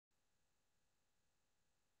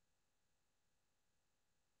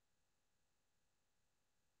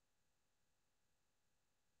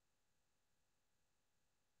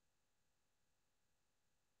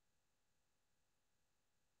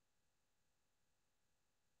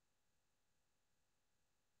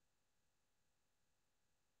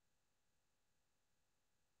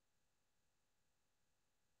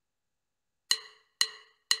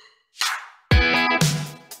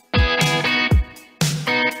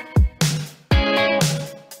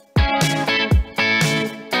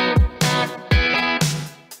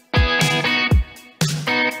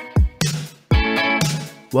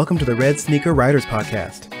Welcome to the Red Sneaker Writers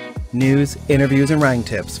Podcast. News, interviews, and writing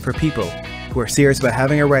tips for people who are serious about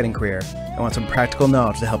having a writing career and want some practical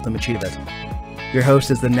knowledge to help them achieve it. Your host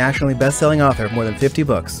is the nationally best-selling author of more than 50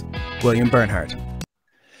 books, William Bernhardt.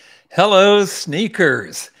 Hello,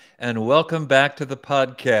 sneakers, and welcome back to the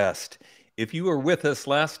podcast. If you were with us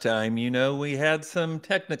last time, you know we had some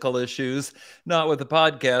technical issues, not with the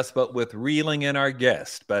podcast, but with reeling in our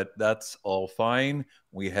guest. But that's all fine.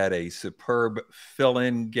 We had a superb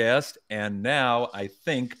fill-in guest, and now I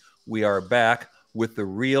think we are back with the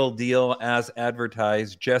real deal as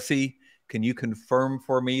advertised. Jesse, can you confirm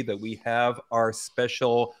for me that we have our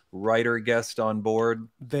special writer guest on board?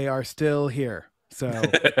 They are still here, so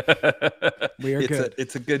we are good.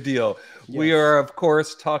 It's a good deal. Yes. We are, of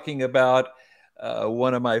course, talking about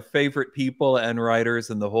one of my favorite people and writers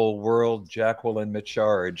in the whole world, Jacquelyn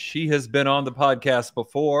Mitchard. She has been on the podcast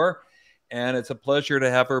before, and it's a pleasure to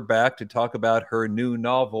have her back to talk about her new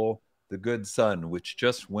novel, The Good Son, which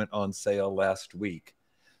just went on sale last week.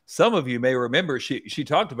 Some of you may remember she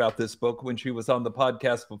talked about this book when she was on the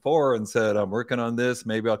podcast before and said, I'm working on this.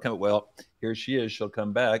 Maybe I'll come. Well, here she is. She'll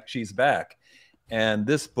come back. She's back. And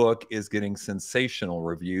this book is getting sensational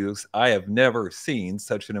reviews. I have never seen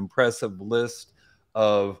such an impressive list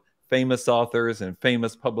of famous authors and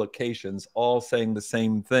famous publications all saying the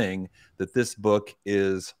same thing, that this book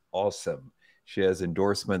is awesome. She has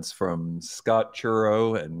endorsements from Scott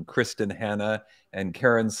Churro and Kristen Hanna and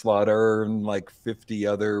Karen Slaughter and like 50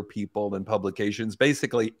 other people and publications.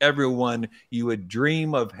 Basically, everyone you would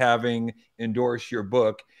dream of having endorse your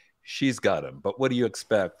book, she's got them. But what do you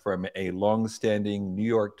expect from a long-standing New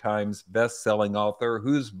York Times best-selling author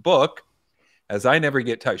whose book, as I never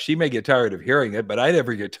get tired, she may get tired of hearing it, but I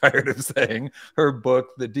never get tired of saying her book,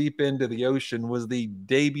 The Deep End of the Ocean, was the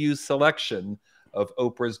debut selection of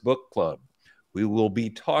Oprah's book club. We will be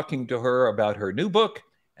talking to her about her new book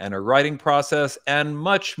and her writing process and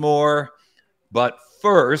much more. But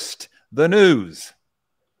first, the news.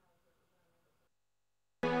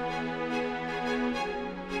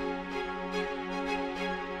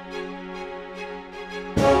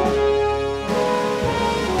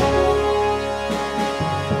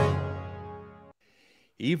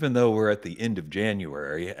 Even though we're at the end of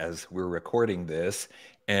January as we're recording this,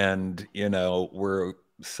 and, you know, we're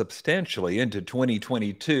substantially into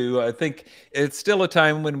 2022, I think it's still a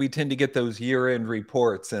time when we tend to get those year-end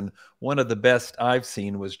reports. And one of the best I've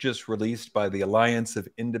seen was just released by the Alliance of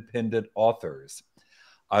Independent Authors.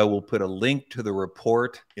 I will put a link to the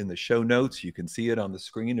report in the show notes. You can see it on the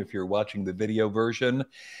screen if you're watching the video version.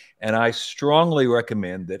 And I strongly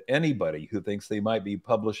recommend that anybody who thinks they might be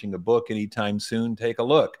publishing a book anytime soon, take a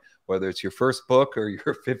look. Whether it's your first book or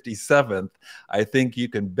your 57th, I think you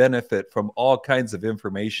can benefit from all kinds of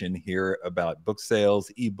information here about book sales,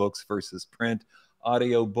 ebooks versus print,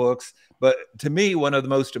 audio books. But to me, one of the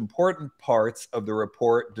most important parts of the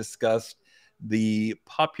report discussed the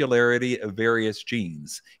popularity of various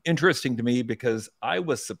genes. Interesting to me because I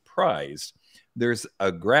was surprised. There's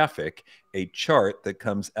a graphic, a chart that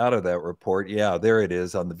comes out of that report. Yeah, there it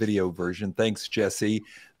is on the video version. Thanks, Jesse.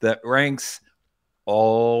 That ranks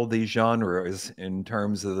all the genres in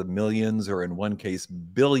terms of the millions, or in one case,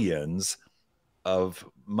 billions of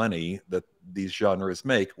money that these genres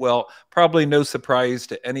make. Well, probably no surprise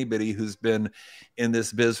to anybody who's been in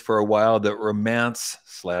this biz for a while that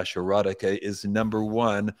romance/erotica is number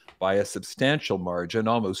one by a substantial margin,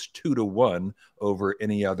 almost 2-to-1 over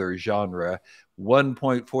any other genre.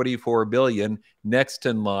 1.44 billion. Next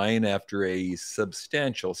in line after a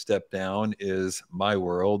substantial step down is My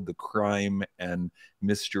World, the crime and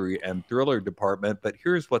mystery and thriller department. But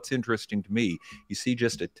here's what's interesting to me. You see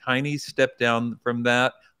just a tiny step down from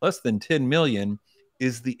that, less than 10 million,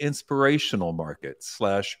 is the inspirational market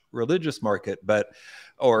 / religious market. But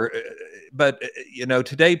you know,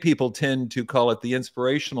 today people tend to call it the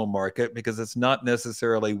inspirational market because it's not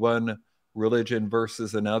necessarily one religion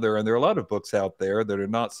versus another. And there are a lot of books out there that are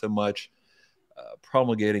not so much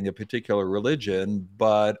promulgating a particular religion,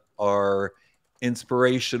 but are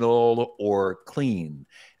inspirational or clean.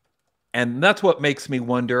 And that's what makes me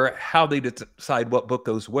wonder how they decide what book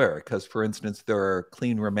goes where. Because, for instance, there are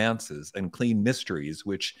clean romances and clean mysteries,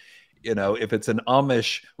 which, you know, if it's an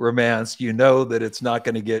Amish romance, you know that it's not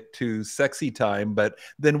going to get too sexy time. But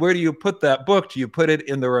then where do you put that book? Do you put it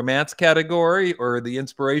in the romance category or the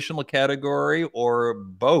inspirational category or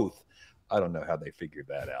both? I don't know how they figured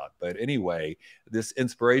that out. But anyway, this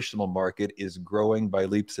inspirational market is growing by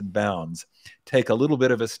leaps and bounds. Take a little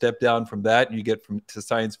bit of a step down from that, and you get to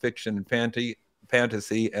science fiction and fantasy.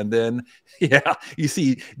 And then, yeah, you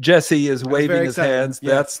see Jesse is waving his hands.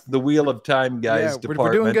 Yes. That's the Wheel of Time guys department.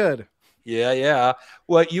 We're doing good. Yeah, yeah.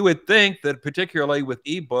 Well, you would think that particularly with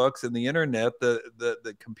ebooks and the internet,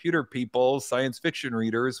 the computer people, science fiction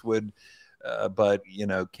readers would, but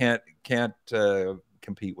can't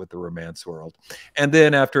compete with the romance world. And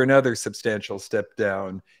then after another substantial step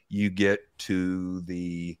down, you get to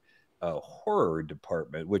the horror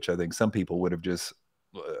department, which I think some people would have just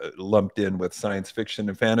lumped in with science fiction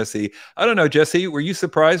and fantasy. I don't know, Jesse, were you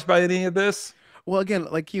surprised by any of this? Well, again,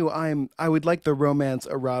 like you, I would like the romance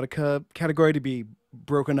erotica category to be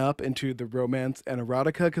broken up into the romance and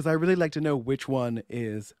erotica because I really like to know which one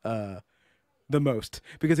is the most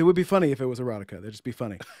because it would be funny if it was erotica. That'd just be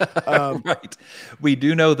funny. Um, Right. We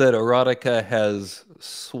do know that erotica has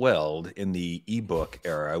swelled in the ebook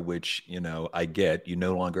era, which, I get. You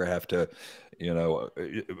no longer have to,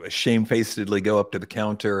 shamefacedly go up to the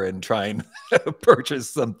counter and try and purchase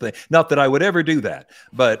something. Not that I would ever do that,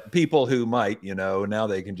 but people who might, now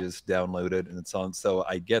they can just download it and it's on. So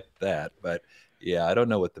I get that. But yeah, I don't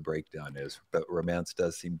know what the breakdown is, but romance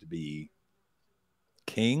does seem to be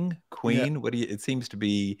king, yeah, queen. It seems to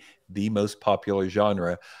be the most popular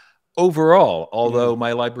genre overall, yeah. although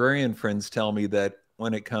my librarian friends tell me that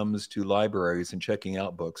when it comes to libraries and checking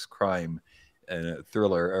out books, crime and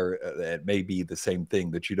thriller, or it may be the same thing,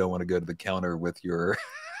 that you don't want to go to the counter with your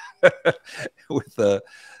with the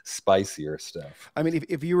spicier stuff. I mean,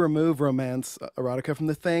 if you remove romance erotica from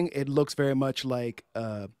the thing, it looks very much like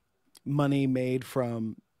money made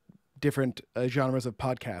from different genres of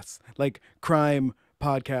podcasts. Like crime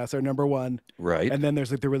podcasts are number one, Right. and then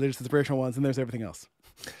there's like the religious inspirational ones, and there's everything else.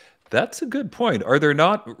 That's a good point. Are there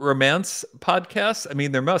not romance podcasts? I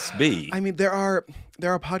mean, there must be. I mean, there are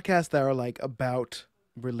podcasts that are like about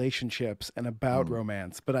relationships and about Mm.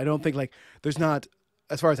 romance, but I don't think like there's not,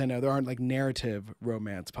 as far as I know, there aren't like narrative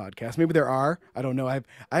romance podcasts. Maybe there are. I don't know. I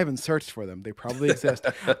haven't searched for them. They probably exist,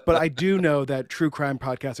 but I do know that true crime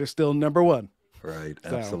podcasts are still number one. Right,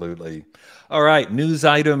 So absolutely. All right, news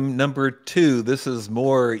item number 2. This is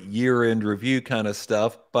more year-end review kind of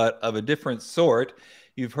stuff, but of a different sort.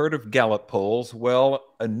 You've heard of Gallup polls.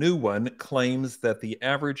 Well, a new one claims that the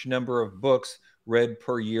average number of books read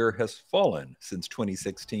per year has fallen since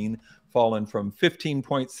 2016, fallen from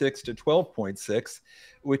 15.6 to 12.6,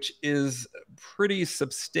 which is pretty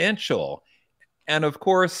substantial. And of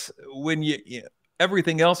course, when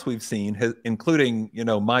everything else we've seen, including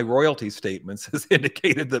my royalty statements, has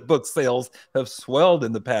indicated that book sales have swelled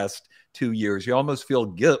in the past 2 years. You almost feel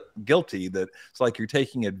guilty that it's like you're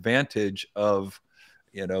taking advantage of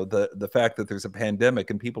the fact that there's a pandemic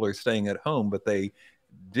and people are staying at home, but they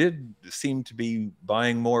did seem to be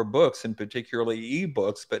buying more books, and particularly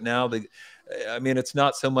ebooks. But now I mean, it's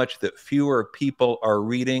not so much that fewer people are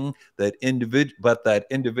reading but that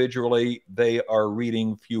individually they are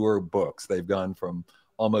reading fewer books. They've gone from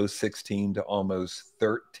almost 16 to almost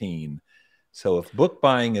 13. So if book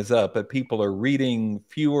buying is up, but people are reading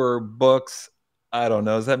fewer books, I don't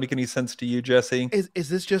know. Does that make any sense to you, Jesse? is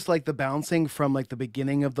this just like the bouncing from like the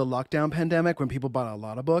beginning of the lockdown pandemic when people bought a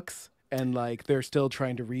lot of books and like they're still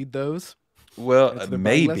trying to read those, Well, and so they're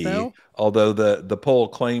buying less maybe, now? although the poll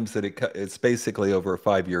claims that it's basically over a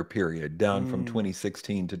 5-year period, down from Mm,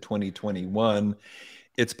 2016 to 2021.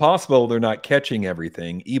 It's possible they're not catching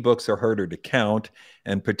everything. Ebooks are harder to count,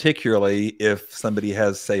 and particularly if somebody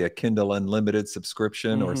has, say, a Kindle Unlimited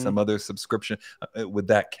subscription or mm-hmm. some other subscription, would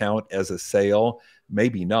that count as a sale?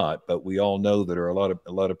 Maybe not, but we all know that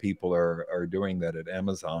a lot of people are doing that at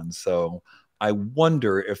Amazon. So I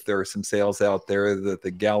wonder if there are some sales out there that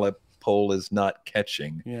the Gallup poll is not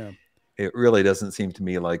catching. Yeah. It really doesn't seem to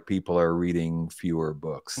me like people are reading fewer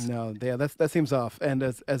books. No, yeah, that seems off. And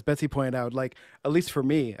as Betsy pointed out, like at least for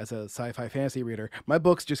me as a sci-fi fantasy reader, my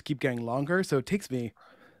books just keep getting longer, so it takes me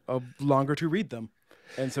longer to read them.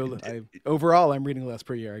 And so I overall I'm reading less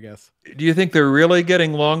per year, I guess. Do you think they're really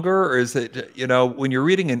getting longer, or is it, when you're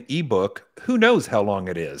reading an ebook, who knows how long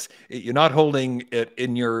it is? You're not holding it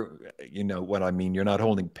in your, what I mean, you're not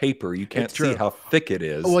holding paper. You It's can't see true. how thick it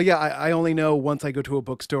is. Well, yeah, I only know once I go to a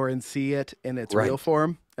bookstore and see it in its real Right,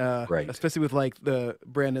 form. right. Especially with like the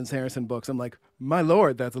Brandon Sanderson books, I'm like, my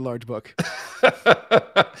lord, that's a large book.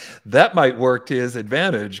 That might work to his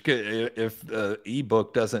advantage if the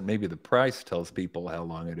ebook doesn't. Maybe the price tells people how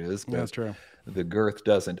long it is, but That's true. the girth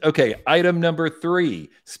doesn't. Okay, item number 3.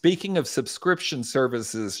 Speaking of subscription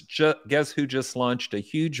services, guess who just launched a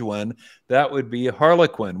huge one? That would be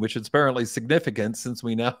Harlequin, which is apparently significant since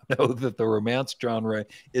we now know that the romance genre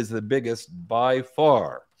is the biggest by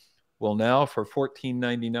far. Well, now for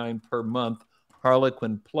 $14.99 per month,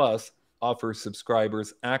 Harlequin Plus offers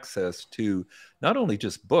subscribers access to not only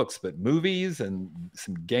just books, but movies and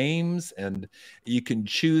some games. And you can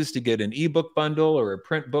choose to get an ebook bundle or a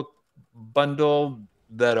print book bundle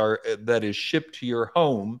that is shipped to your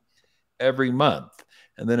home every month.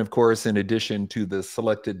 And then, of course, in addition to the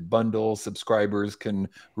selected bundle, subscribers can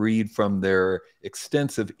read from their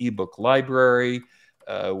extensive ebook library,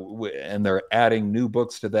 and they're adding new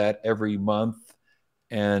books to that every month.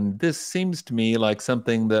 And this seems to me like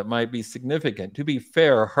something that might be significant. To be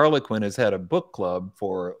fair, Harlequin has had a book club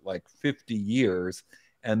for like 50 years,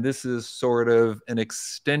 and this is sort of an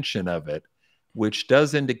extension of it, which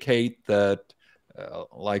does indicate that,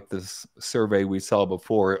 like this survey we saw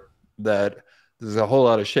before, that there's a whole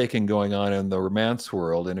lot of shaking going on in the romance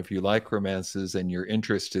world. And if you like romances and you're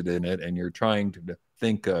interested in it and you're trying to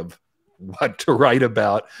think of what to write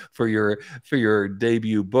about for your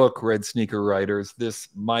debut book, Red Sneaker Writers, this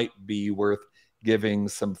might be worth giving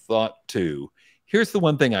some thought to. Here's the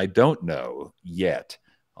one thing I don't know yet,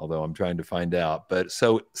 although I'm trying to find out. But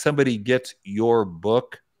so somebody gets your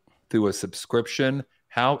book through a subscription.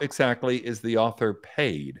 How exactly is the author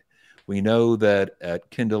paid? We know that at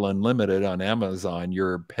Kindle Unlimited on Amazon,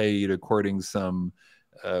 you're paid according to some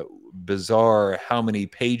bizarre how many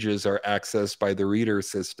pages are accessed by the reader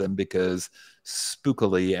system, because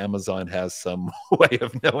spookily Amazon has some way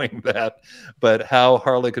of knowing that. But how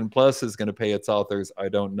Harlequin Plus is going to pay its authors, I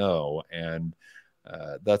don't know. And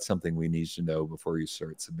that's something we need to know before you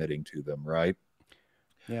start submitting to them, right?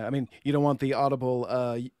 Yeah, I mean, you don't want the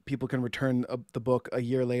Audible, people can return the book a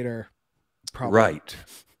year later problem.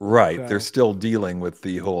 Right. So, they're still dealing with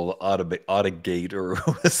the whole Autogate or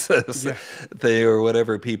thing, or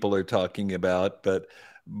whatever people are talking about.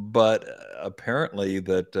 But apparently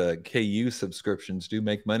that KU subscriptions do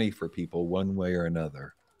make money for people one way or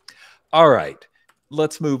another. All right,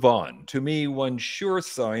 let's move on. To me, one sure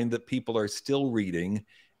sign that people are still reading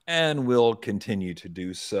and will continue to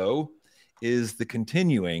do so is the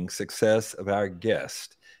continuing success of our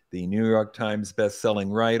guest, the New York Times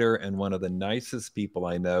bestselling writer and one of the nicest people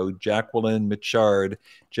I know, Jacquelyn Mitchard.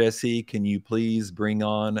 Jesse, can you please bring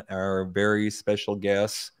on our very special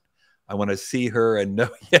guest? I want to see her and know.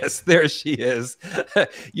 Yes, there she is.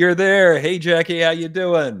 You're there. Hey, Jackie, how you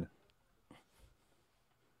doing?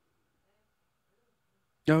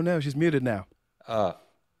 Oh no, she's muted now.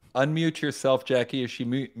 Unmute yourself, Jackie. Is she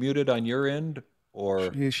muted on your end,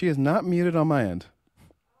 or she is not muted on my end?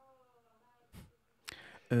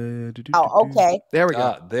 Oh, okay. There we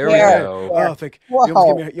go. There we go.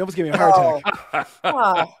 Oh, you almost gave me a heart attack.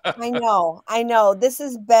 I know. This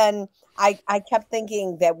has been. I kept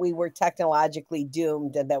thinking that we were technologically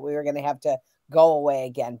doomed and that we were going to have to go away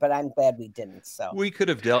again, but I'm glad we didn't. So we could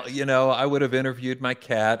have dealt. I would have interviewed my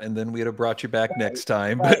cat, and then we'd have brought you back next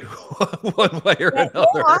time. But one way or another.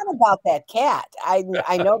 Go on about that cat. I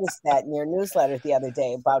noticed that in your newsletter the other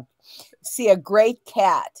day about a great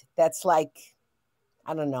cat that's like,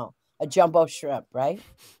 I don't know, a jumbo shrimp, right?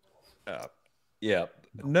 Yeah.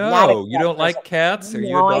 No, you don't like cats? Are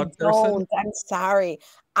you a dog person? I'm sorry.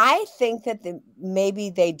 I think that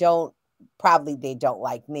probably they don't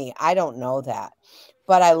like me. I don't know that.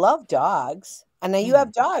 But I love dogs. And now you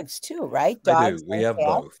have dogs too, right? Dogs. I do. We have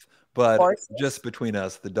both. But horses. Just between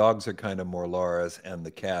us, the dogs are kind of more Laura's, and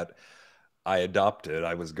the cat I adopted.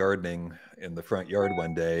 I was gardening in the front yard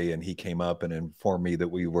one day, and he came up and informed me that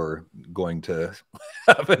we were going to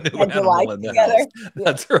have a new animal in the house. Yeah.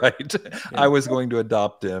 That's right. Yeah. I was going to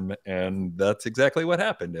adopt him, and that's exactly what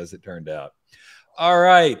happened, as it turned out. All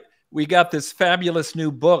right. We got this fabulous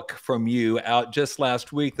new book from you out just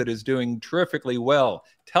last week that is doing terrifically well.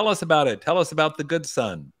 Tell us about it. Tell us about The Good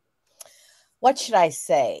Son. What should I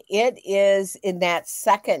say? It is in that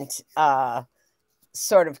second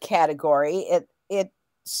sort of category. It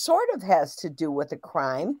sort of has to do with a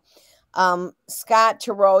crime. Scott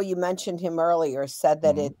Turow, you mentioned him earlier, said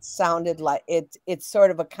that it sounded like it's sort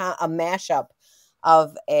of a mashup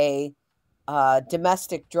of a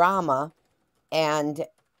domestic drama and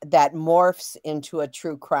that morphs into a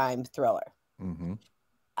true crime thriller.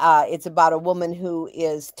 It's about a woman who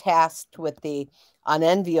is tasked with the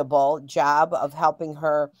unenviable job of helping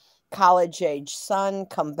her college-age son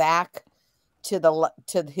come back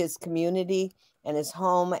to his community and his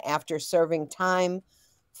home after serving time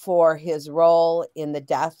for his role in the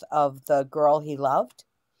death of the girl he loved.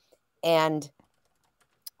 And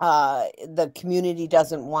the community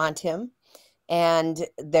doesn't want him. And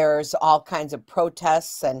there's all kinds of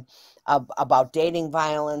protests and about dating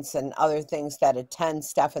violence and other things that attend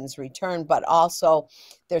Stefan's return. But also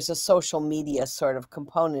there's a social media sort of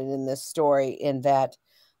component in this story, in that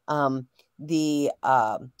the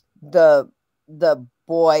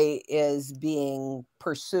boy is being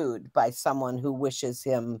pursued by someone who wishes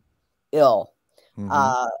him ill.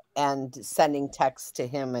 Mm-hmm. And sending texts to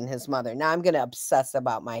him and his mother. Now I'm going to obsess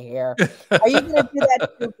about my hair. Are you going to do that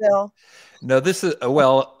too, Bill? No, this is,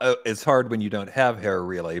 well, it's hard when you don't have hair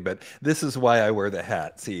really, but this is why I wear the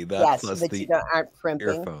hat. See, that Yes, so plus that you the aren't primping.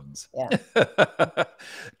 earphones. Yeah.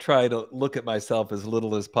 Try to look at myself as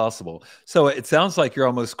little as possible. So it sounds like you're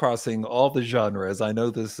almost crossing all the genres. I know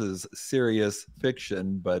this is serious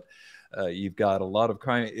fiction, but you've got a lot of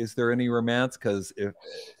crime. Is there any romance? Because if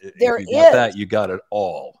There you got is. that, you got it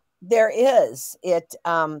all. There is. It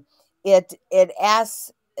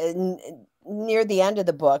asks near the end of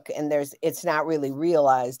the book, and it's not really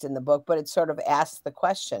realized in the book, but it sort of asks the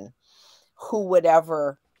question, who would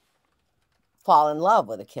ever fall in love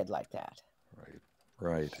with a kid like that? Right.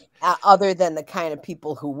 Right. Other than the kind of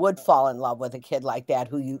people who would fall in love with a kid like that,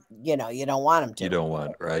 who you don't want them to. You don't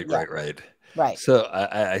want, right, Yeah. right. Right. So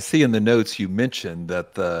I see in the notes you mentioned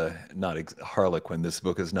that Harlequin, this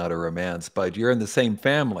book is not a romance, but you're in the same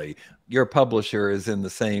family. Your publisher is in the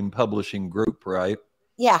same publishing group, right?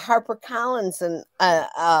 Yeah, HarperCollins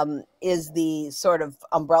and is the sort of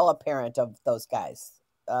umbrella parent of those guys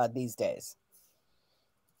these days.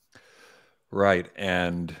 Right,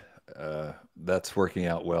 and that's working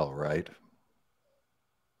out well, right?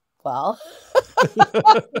 Well,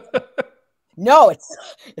 no, it's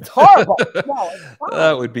horrible. No, it's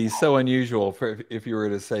That would be so unusual if you were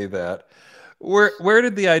to say that. Where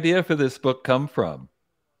did the idea for this book come from?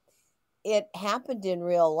 It happened in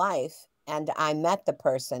real life, and I met the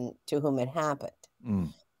person to whom it happened.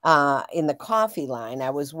 Mm. In the coffee line.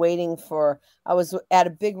 I was at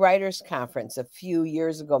a big writers conference a few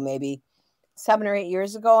years ago, maybe 7 or 8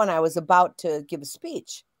 years ago, and I was about to give a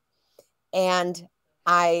speech. And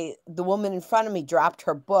the woman in front of me dropped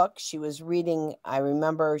her book. She was reading, I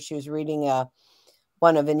remember she was reading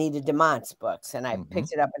one of Anita DeMont's books, and I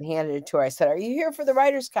picked it up and handed it to her. I said, "Are you here for the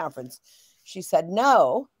writers conference?" She said,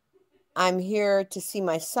 "No, I'm here to see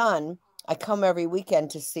my son. I come every weekend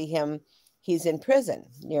to see him. He's in prison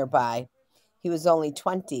nearby. He was only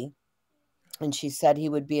 20." And she said he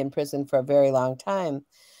would be in prison for a very long time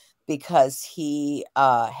because he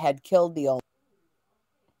had killed the only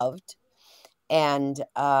loved. And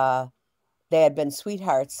they had been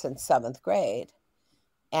sweethearts since 7th grade.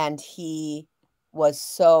 And he was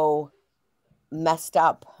so messed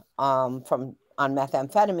up on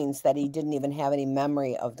methamphetamines that he didn't even have any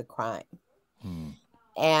memory of the crime.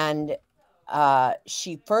 And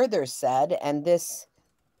she further said, and this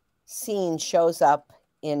scene shows up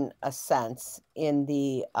in a sense in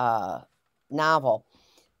the novel,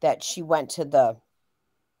 that she went to the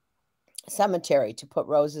cemetery to put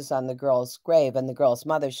roses on the girl's grave, and the girl's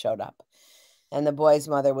mother showed up, and the boy's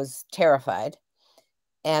mother was terrified,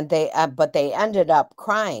 and but they ended up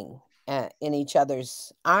crying in each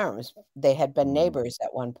other's arms. They had been neighbors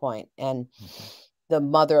at one point, and the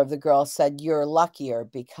mother of the girl said, "You're luckier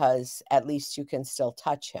because at least you can still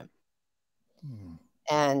touch him."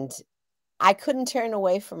 And I couldn't turn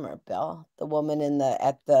away from her, Bill, the woman in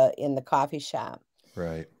the coffee shop.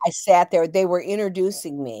 Right. I sat there. They were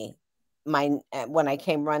introducing me when I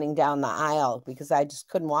came running down the aisle because I just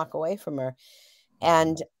couldn't walk away from her.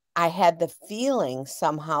 And I had the feeling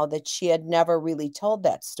somehow that she had never really told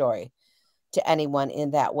that story to anyone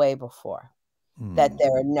in that way before, that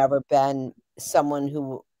there had never been someone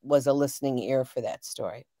who was a listening ear for that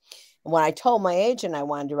story. And when I told my agent I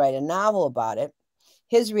wanted to write a novel about it,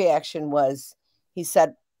 his reaction was, he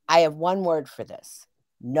said, "I have one word for this: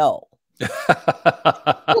 no."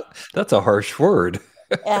 That's a harsh word.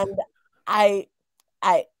 And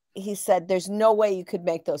he said, "There's no way you could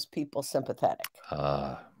make those people sympathetic."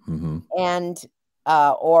 And,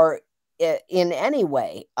 or in any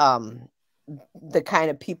way, the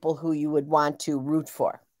kind of people who you would want to root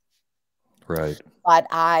for. Right. But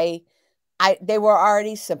they were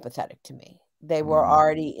already sympathetic to me. They were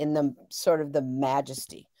already in the sort of the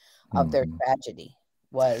majesty of their tragedy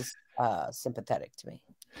was sympathetic to me.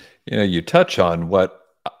 You touch on what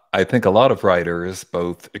I think a lot of writers,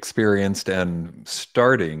 both experienced and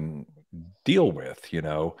starting, deal with.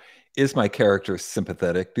 Is my character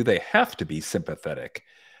sympathetic? Do they have to be sympathetic?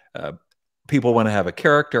 People want to have a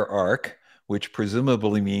character arc, which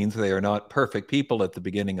presumably means they are not perfect people at the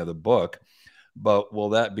beginning of the book. But will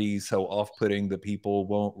that be so off-putting that people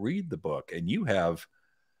won't read the book? And you have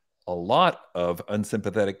a lot of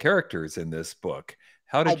unsympathetic characters in this book.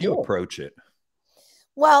 How did you approach it?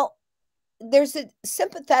 Well, there's a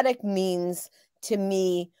sympathetic means to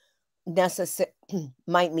me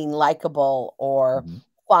might mean likable or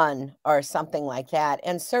fun or something like that.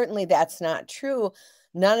 And certainly that's not true.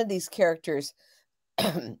 None of these characters,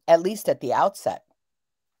 at least at the outset,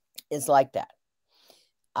 is like that.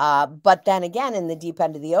 But then again, in the deep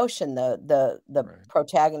end of the ocean, the Right.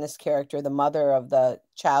 protagonist character, the mother of the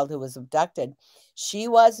child who was abducted, she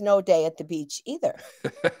was no day at the beach either.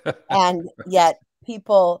 And yet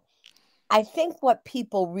people, I think what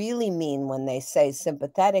people really mean when they say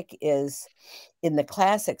sympathetic is in the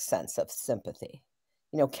classic sense of sympathy.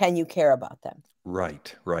 You know, can you care about them?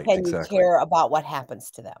 Right, Can you exactly. care about what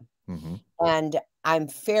happens to them? Hmm. And I'm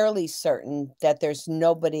fairly certain that there's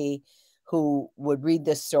nobody who would read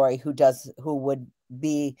this story who would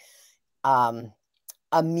be um,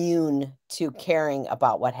 immune to caring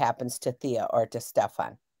about what happens to Thea or to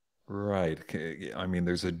Stefan. Right. I mean,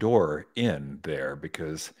 there's a door in there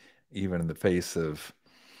because even in the face of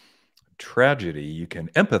tragedy, you can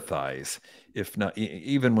empathize, if not,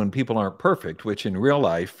 even when people aren't perfect, which in real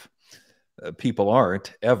life, people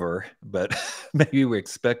aren't ever, but maybe we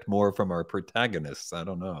expect more from our protagonists. I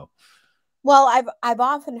don't know. Well, I've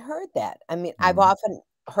often heard that. I mean, I've Mhm. often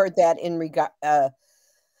heard that in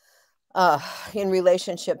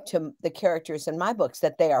relationship to the characters in my books,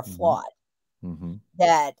 that they are Mhm. flawed. Mhm.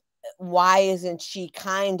 That why isn't she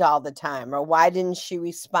kind all the time, or why didn't she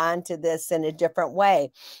respond to this in a different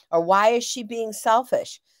way, or why is she being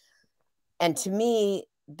selfish? And to me,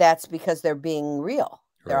 that's because they're being real,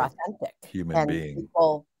 they're Right. authentic, Human and being.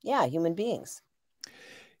 people, yeah, human beings.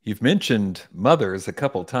 You've mentioned mothers a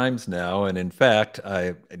couple times now, and in fact,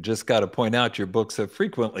 I just got to point out your books have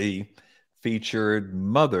frequently featured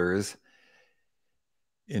mothers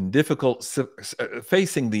in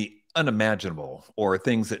facing the unimaginable or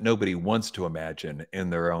things that nobody wants to imagine in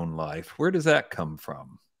their own life. Where does that come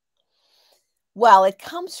from? Well, it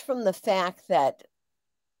comes from the fact that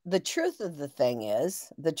the truth of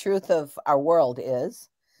the truth of our world is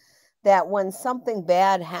that when something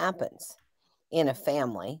bad happens in a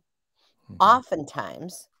family, Mhm.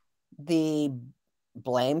 oftentimes the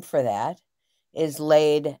blame for that is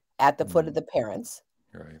laid at the foot of Mm. the parents,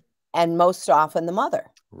 Right. and most often the mother,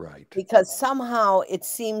 Right. because somehow it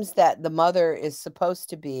seems that the mother is supposed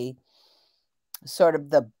to be sort of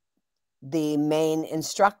the main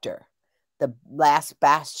instructor, the last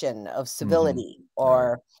bastion of Hmm. civility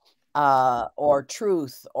Right. or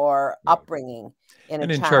truth or Right. upbringing in a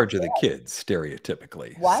And in child's charge of the life. kids,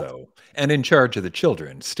 stereotypically. What? And in charge of the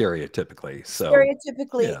children, stereotypically.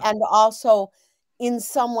 Stereotypically, Yeah. and also in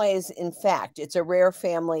some ways, in fact, it's a rare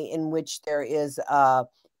family in which there is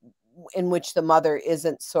in which the mother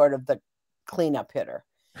isn't sort of the cleanup hitter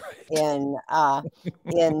Right.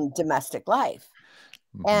 in domestic life.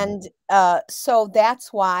 Hmm. And so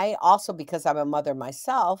that's why, also because I'm a mother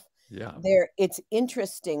myself, Yeah. it's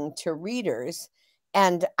interesting to readers.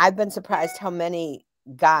 And I've been surprised how many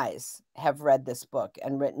guys have read this book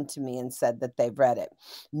and written to me and said that they've read it.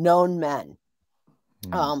 Known men,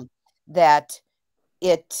 Mm. um, that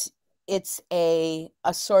it it's a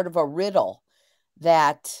sort of a riddle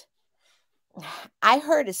that I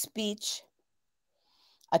heard a speech,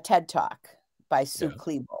 a TED Talk by Sue Yeah.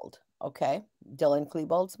 Klebold, okay? Dylan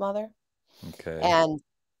Klebold's mother. Okay. And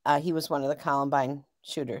he was one of the Columbine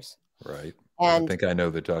shooters. Right. I And think I know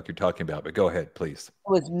the talk you're talking about, but go ahead, please. it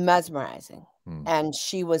was mesmerizing. Mm. And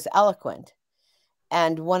she was eloquent.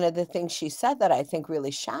 And one of the things she said that I think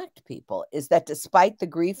really shocked people is that despite the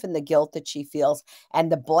grief and the guilt that she feels and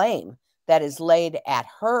the blame that is laid at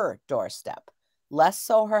her doorstep, less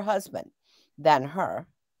so her husband than her,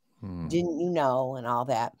 Mm. didn't you know, and all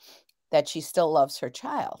that, that she still loves her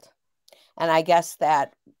child. And I guess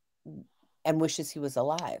that, and wishes he was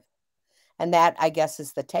alive. And that, I guess,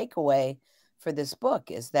 is the takeaway for this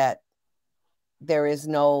book, is that there is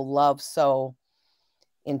no love so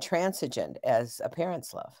intransigent as a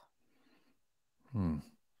parent's love. Hmm.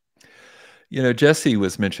 You know, Jesse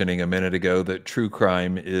was mentioning a minute ago that true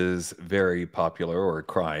crime is very popular, or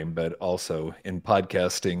crime, but also in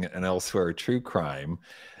podcasting and elsewhere, true crime.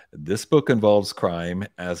 This book involves crime,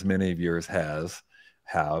 as many of yours have.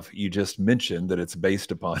 You just mentioned that it's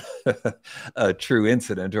based upon a true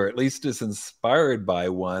incident, or at least is inspired by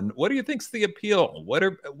one. What do you think's the appeal?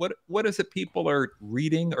 What is it people are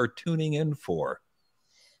reading or tuning in for?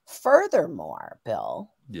 Furthermore,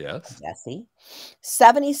 Bill, Yes. Jesse,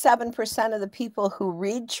 77% of the people who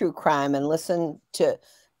read true crime and listen to,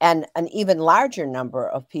 and an even larger number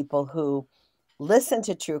of people who listen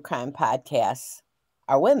to true crime podcasts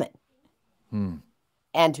are women, Hmm.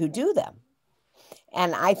 and who do them.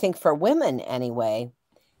 And I think for women anyway,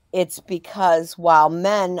 it's because while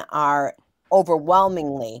men are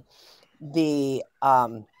overwhelmingly the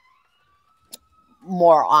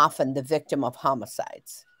more often the victim of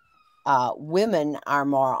homicides, women are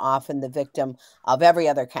more often the victim of every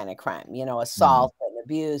other kind of crime, you know, Hmm. assault and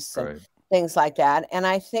abuse and Right. things like that. And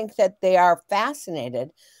I think that they are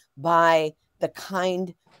fascinated by the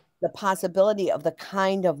possibility of the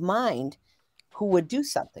kind of mind who would do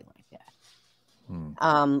something like that.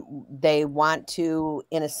 They want to,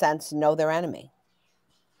 in a sense, know their enemy.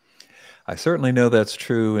 I certainly know that's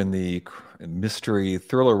true in the mystery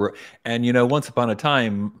thriller. And, you know, once upon a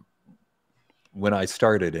time, when I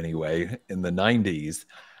started anyway, in the 90s,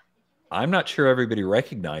 I'm not sure everybody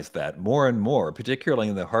recognized that. More and more, particularly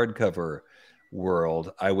in the hardcover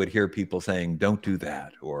world, I would hear people saying, don't do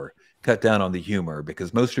that, or cut down on the humor,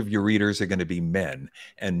 because most of your readers are going to be men,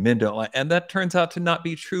 and men don't like, and that turns out to not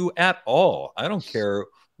be true at all. I don't care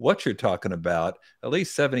what you're talking about. At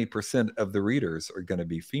least 70% of the readers are going to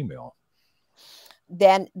be female.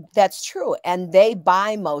 Then that's true. And they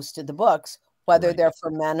buy most of the books, whether Right. they're for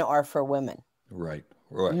men or for women. Right.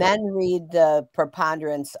 Right. Men read the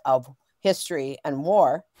preponderance of history and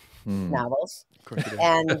war novels,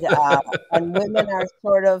 and women are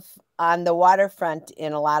sort of on the waterfront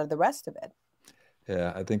in a lot of the rest of it.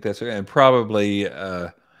 Yeah, I think that's right. And probably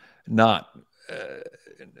not.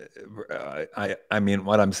 I mean,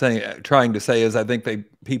 what I'm saying, trying to say is, I think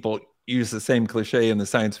people use the same cliche in the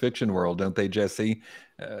science fiction world, don't they, Jesse?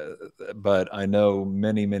 But I know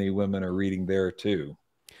many, many women are reading there too.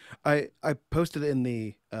 I posted in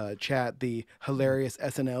the chat the hilarious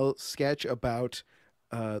SNL sketch about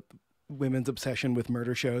women's obsession with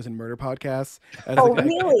murder shows and murder podcasts as,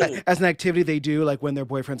 really? As an activity they do, like when their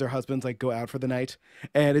boyfriends or husbands like go out for the night,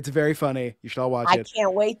 and it's very funny. You should all watch it. I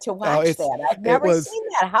can't wait to watch that. I've never seen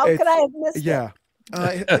that. How could I have missed it?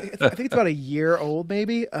 I think it's about a year old,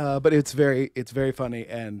 maybe, but it's very funny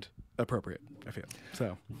and appropriate, I feel.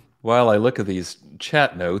 So while I look at these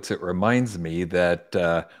chat notes, it reminds me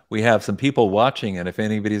that we have some people watching, and if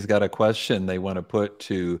anybody's got a question they want to put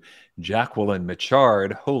to Jacquelyn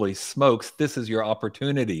Mitchard, holy smokes, this is your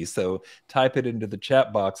opportunity. So type it into the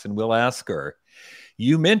chat box and we'll ask her.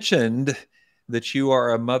 You mentioned that you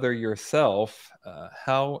are a mother yourself.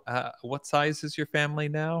 What size is your family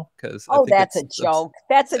now? Because that's a joke.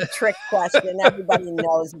 That's a trick question. Everybody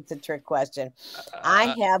knows it's a trick question.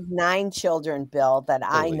 I have 9 children, Bill, that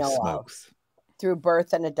I know of through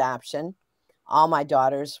birth and adoption. All my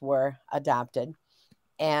daughters were adopted,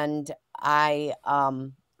 and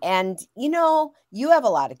and you know, you have a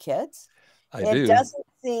lot of kids. It doesn't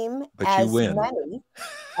seem as many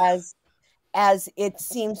as it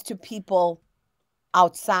seems to people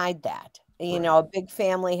outside that. You know, a big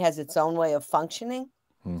family has its own way of functioning.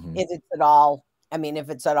 If it's at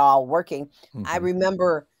all working. I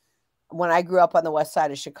remember when I grew up on the west side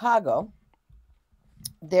of Chicago,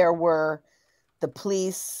 there were the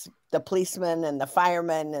policemen and the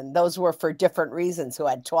firemen, and those were for different reasons, who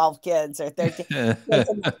had 12 kids or 13 kids.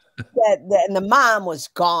 And the mom was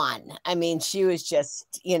gone. I mean, she was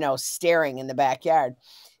just, you know, staring in the backyard.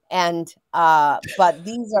 And but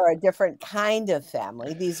these are a different kind of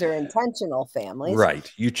family. These are intentional families.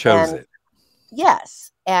 Right. You chose it.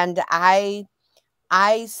 Yes. And I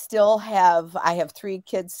have 3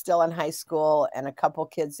 kids still in high school and a couple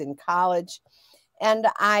kids in college. And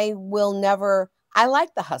I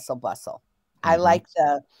like the hustle bustle. I like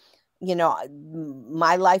you know,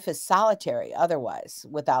 my life is solitary otherwise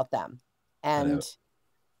without them. And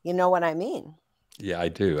you know what I mean? Yeah, I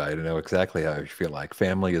do. I know exactly how I feel. Like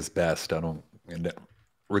family is best.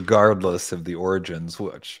 Regardless of the origins,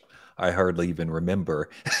 which I hardly even remember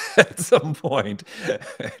at some point.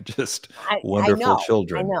 Just wonderful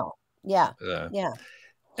children. I know. Yeah. Yeah.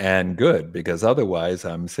 And good, because otherwise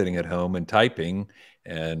I'm sitting at home and typing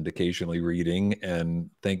and occasionally reading, and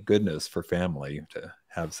thank goodness for family, to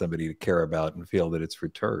have somebody to care about and feel that it's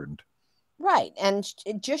returned. Right. And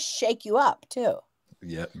it just shake you up too.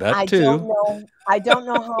 Yeah, that too. I don't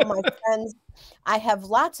know how my friends, I have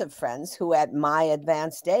lots of friends who at my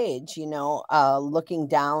advanced age, you know, looking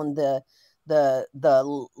down the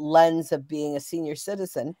lens of being a senior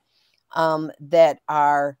citizen, that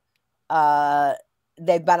are,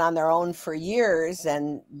 they've been on their own for years,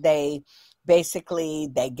 and they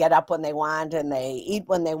get up when they want and they eat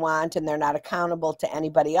when they want, and they're not accountable to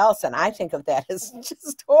anybody else. And I think of that as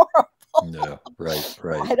just horrible. No, right.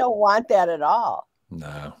 I don't want that at all.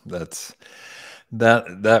 No,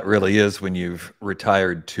 that really is when you've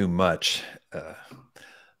retired too much.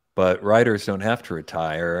 But writers don't have to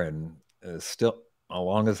retire, and still, as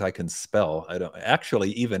long as I can spell, I don't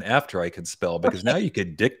actually, even after I could spell, because now you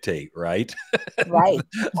could dictate, right? Right.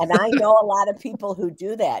 And I know a lot of people who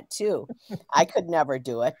do that too. I could never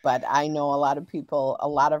do it, but I know a lot of people, a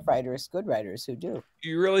lot of writers, good writers, who do.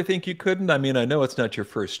 You really think you couldn't? I mean, I know it's not your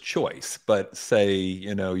first choice, but say,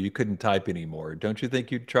 you know, you couldn't type anymore. Don't you think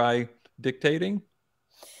you'd try dictating?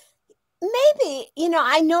 Maybe,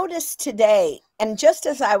 I noticed today, and just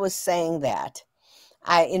as I was saying that,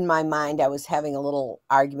 in my mind, I was having a little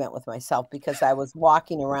argument with myself because I was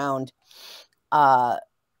walking around uh,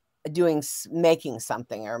 making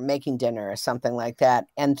something or making dinner or something like that,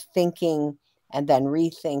 and thinking and then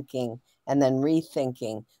rethinking and then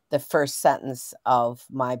rethinking the first sentence of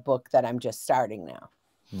my book that I'm just starting now.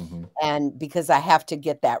 Mm-hmm. And because I have to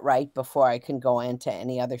get that right before I can go into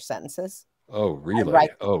any other sentences. Oh, really?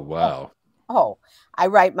 Oh, wow. I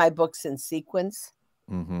write my books in sequence,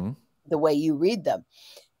 Mm-hmm. the way you read them.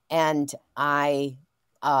 And I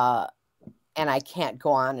can't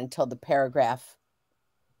go on until the paragraph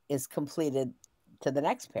is completed to the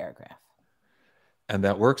next paragraph. And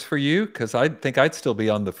that works for you? Because I think I'd still be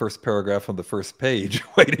on the first paragraph on the first page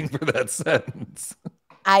waiting for that sentence.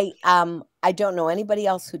 I don't know anybody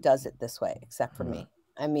else who does it this way except for me.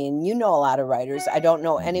 I mean, a lot of writers. I don't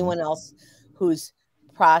know anyone else whose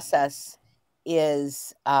process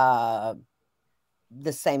is the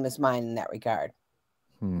same as mine in that regard.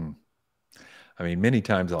 I mean, many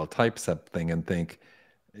times I'll type something and think,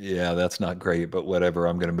 yeah, that's not great, but whatever,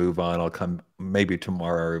 I'm going to move on. I'll come maybe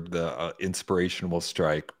tomorrow, the inspiration will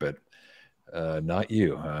strike, but not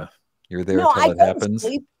you, huh? You're there No, till it happens.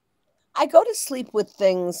 I go to sleep with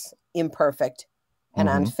things imperfect and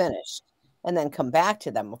Mm-hmm. unfinished and then come back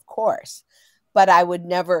to them, of course. But I would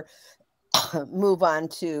never move on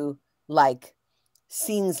to like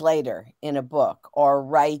scenes later in a book or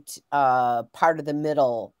write part of the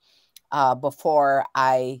middle before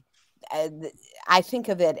I think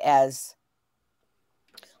of it as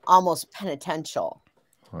almost penitential.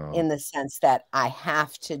 Wow. In the sense that I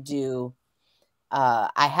have to do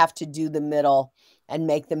the middle and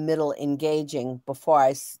make the middle engaging before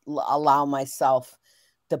I allow myself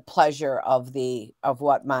the pleasure of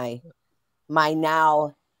what my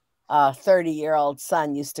now 30-year-old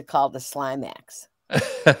son used to call the slimax.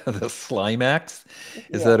 The slimax?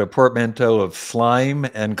 Is that a portmanteau of slime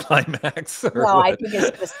and climax? Or no, what? I think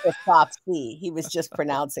it's just the soft C. He was just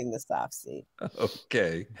pronouncing the soft C.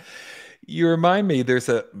 Okay. You remind me, there's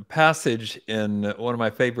a passage in one of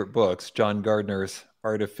my favorite books, John Gardner's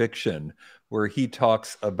Art of Fiction, where he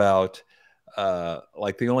talks about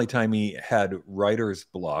like the only time he had writer's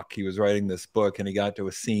block, he was writing this book and he got to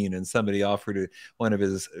a scene and somebody offered one of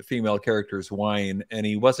his female characters wine and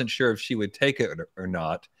he wasn't sure if she would take it or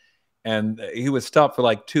not. And he was stopped for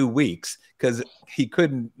like 2 weeks because he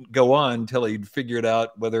couldn't go on until he'd figured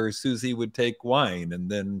out whether Susie would take wine. And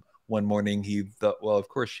then one morning he thought, well, of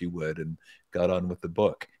course she would, and got on with the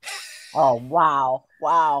book. Oh, wow.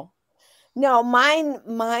 Wow. No,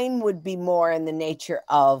 mine would be more in the nature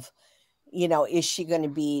of, is she going to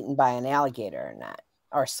be eaten by an alligator or not,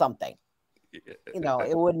 or something?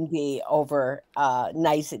 It wouldn't be over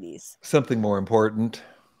niceties. Something more important.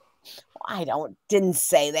 I didn't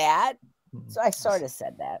say that. So I sort of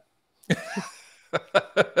said that.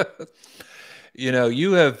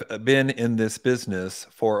 You have been in this business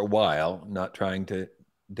for a while, not trying to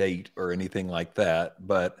date or anything like that.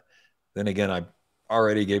 But then again, I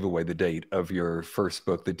already gave away the date of your first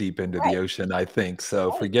book, The Deep End of the Ocean, I think.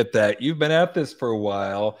 So forget that. You've been at this for a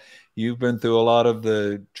while. You've been through a lot of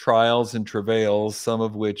the trials and travails, some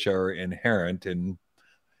of which are inherent in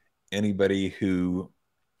anybody who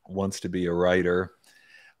wants to be a writer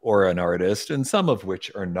or an artist, and some of which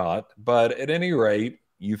are not. But at any rate,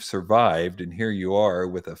 you've survived, and here you are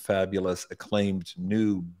with a fabulous, acclaimed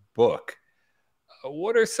new book.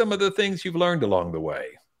 What are some of the things you've learned along the way?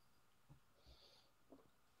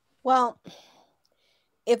 Well,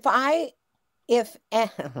 I have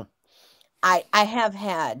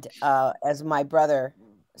had, as my brother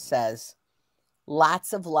says,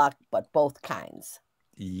 lots of luck, but both kinds.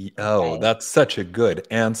 Oh, that's such a good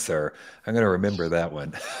answer. I'm going to remember that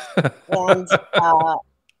one.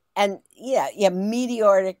 and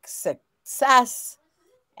meteoric success,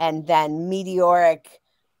 and then meteoric,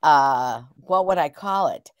 what would I call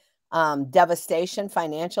it? Devastation,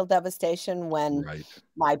 financial devastation, when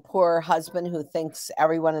my poor husband, who thinks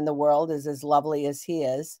everyone in the world is as lovely as he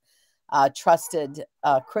is, trusted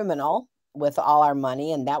a criminal with all our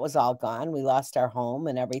money, and that was all gone. We lost our home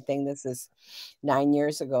and everything. This is 9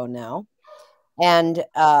 years ago now. And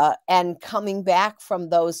coming back from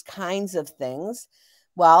those kinds of things,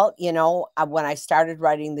 well, when I started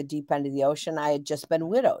writing The Deep End of the Ocean, I had just been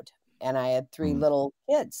widowed and I had 3 little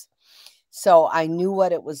kids. So I knew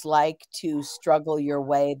what it was like to struggle your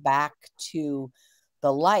way back to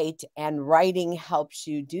the light, and writing helps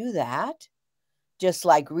you do that, just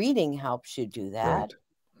like reading helps you do that,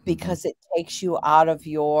 because it takes you out of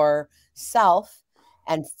yourself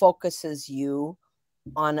and focuses you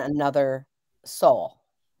on another soul.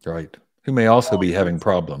 Right. Who may also be having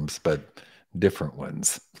problems, but different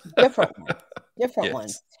ones. Different ones, different Yes.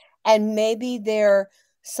 ones. And maybe they're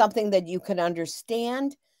something that you can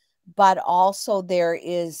understand, but also there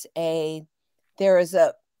is a,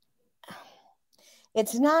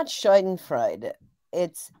 it's not Schadenfreude.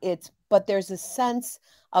 But there's a sense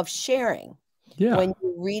of sharing Yeah. when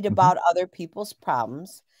you read about other people's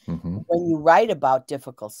problems, Mm-hmm. when you write about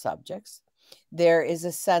difficult subjects. There is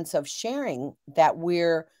a sense of sharing that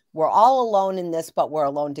we're all alone in this, but we're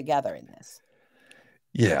alone together in this.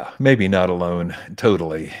 Yeah, maybe not alone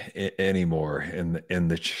totally anymore in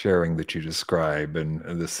the sharing that you describe, and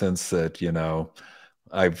the sense that, you know,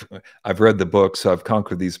 I've I've read the book, so I've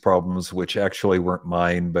conquered these problems, which actually weren't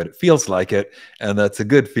mine, but it feels like it, and that's a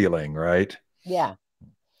good feeling, right? Yeah.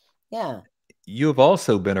 Yeah. You have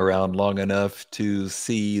also been around long enough to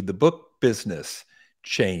see the book business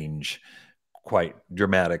change quite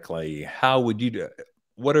dramatically. How would you do?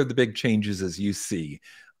 What are the big changes as you see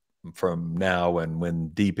from now and when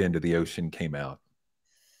Deep Into the Ocean came out?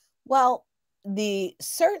 Well,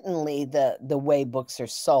 certainly the way books are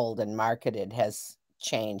sold and marketed has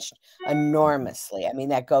changed enormously. I mean,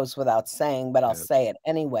 that goes without saying, but I'll Yes. say it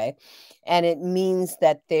anyway. And it means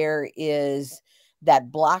that there is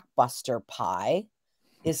that blockbuster pie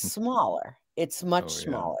is smaller. It's much Oh, yeah.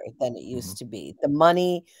 smaller than it Mhm. used to be. The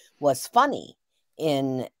money was funny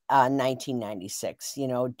in 1996, you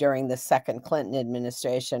know, during the second Clinton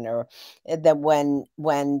administration, or that when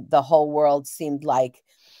the whole world seemed like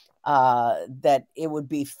that it would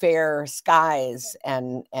be fair skies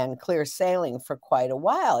and clear sailing for quite a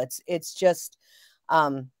while. It's just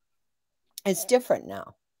um, it's different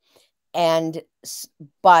now, and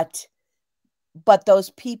but those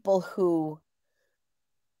people who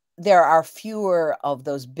there are fewer of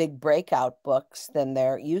those big breakout books than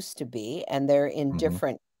there used to be, and they're in Mhm.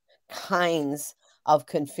 different kinds of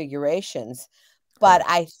configurations. But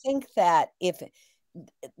Right. I think that if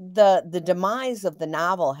the demise of the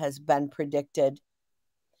novel has been predicted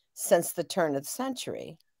since the turn of the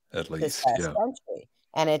century, At this least, last yeah. century,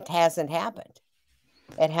 and it hasn't happened.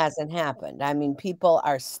 It hasn't happened. I mean, people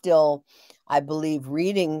are still, I believe,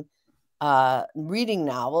 reading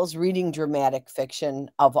novels, reading dramatic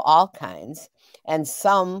fiction of all kinds, and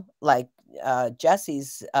some, like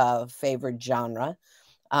Jesse's favorite genre,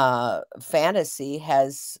 fantasy,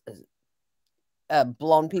 has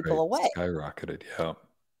blown people Right. away. Skyrocketed, yeah.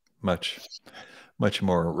 Much, much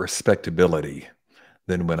more respectability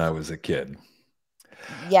than when I was a kid.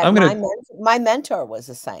 Yet I'm gonna my mentor was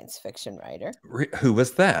a science fiction writer. who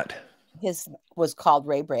was that? His was called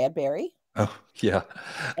Ray Bradbury, Oh, yeah.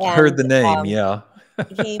 I heard and the name, yeah.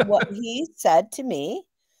 he said to me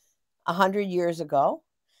 100 years ago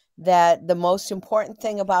that the most important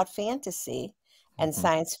thing about fantasy and Mhm.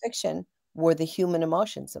 science fiction were the human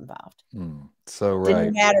emotions involved. So Didn't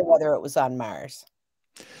right. matter whether it was on Mars.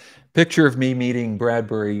 Picture of me meeting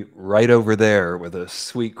Bradbury right over there with a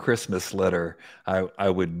sweet Christmas letter. I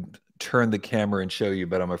would turn the camera and show you,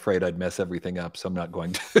 but I'm afraid I'd mess everything up, so I'm not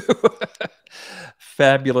going to.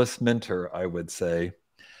 Fabulous mentor, I would say.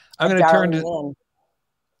 I'm A going to turn darling to man.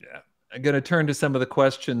 Yeah, I'm going to turn to some of the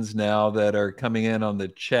questions now that are coming in on the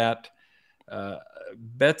chat. Uh,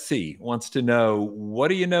 Betsy wants to know, what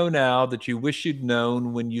do you know now that you wish you'd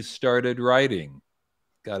known when you started writing?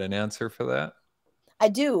 Got an answer for that? I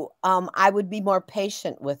do. I would be more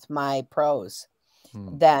patient with my prose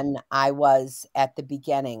Hmm. than I was at the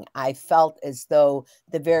beginning. I felt as though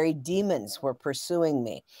the very demons were pursuing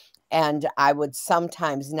me, and I would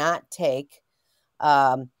sometimes not take.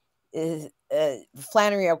 Um,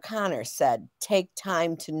 Flannery O'Connor said, "Take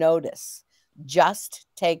time to notice. Just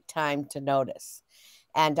take time to notice."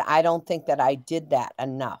 And I don't think that I did that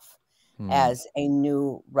enough Hmm. as a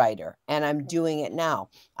new writer, and I'm doing it now.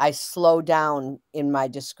 I slow down in my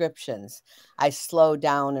descriptions. I slow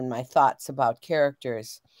down in my thoughts about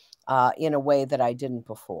characters in a way that I didn't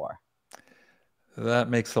before. That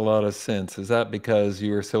makes a lot of sense. Is that because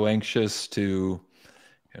you were so anxious to,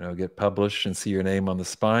 get published and see your name on the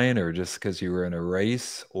spine, or just because you were in a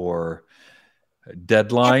race, or At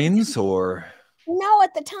deadlines, or No,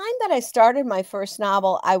 at the time that I started my first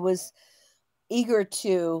novel, I was eager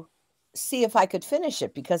to see if I could finish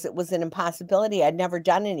it because it was an impossibility. I'd never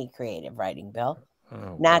done any creative writing, Bill.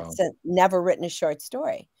 oh Not wow. since Never written a short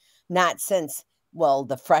story. Not since, well,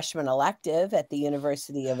 the freshman elective at the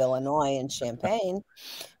University of Illinois in Champaign.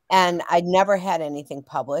 And I'd never had anything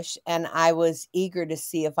published. And I was eager to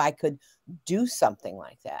see if I could do something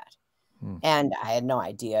like that. Hmm. And I had no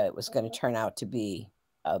idea it was going to turn out to be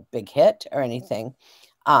a big hit or anything.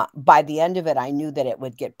 By the end of it, I knew that it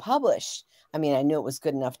would get published. I mean, I knew it was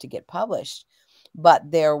good enough to get published, but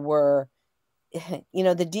there were, you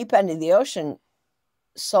know, The Deep End of the Ocean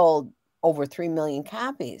sold over 3 million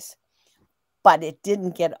copies, but it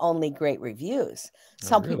didn't get only great reviews.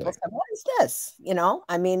 Some people said, what is this? You know,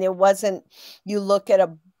 I mean, it wasn't, you look at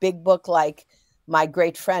a big book like my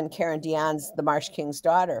great friend Karen Dion's The Marsh King's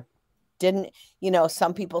Daughter. Didn't, you know,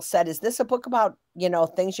 some people said, is this a book about, you know,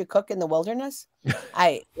 things you cook in the wilderness?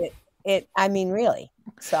 I mean, really.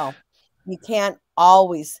 So you can't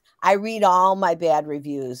always, I read all my bad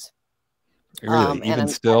reviews. Really? Even I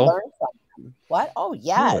still? learn from them. What? Oh,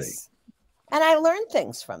 yes. Really? And I learn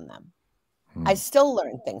things from them. I still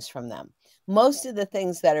learn things from them. Most of the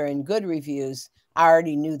things that are in good reviews, I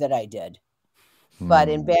already knew that I did. But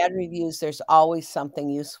in bad reviews, there's always something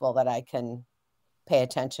useful that I can pay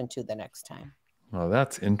attention to the next time. Well,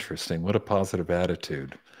 that's interesting. What a positive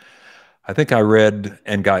attitude. I think I read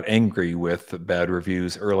and got angry with bad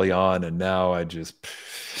reviews early on, and now I just,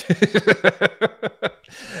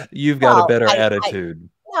 you've got a better attitude.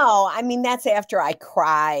 No, I mean, that's after I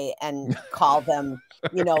cry and call them,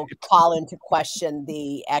 you know, call into question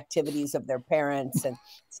the activities of their parents and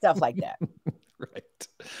stuff like that. Right.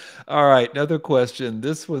 All right. Another question.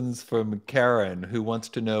 This one's from Karen, who wants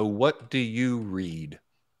to know, what do you read?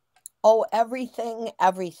 Oh, everything.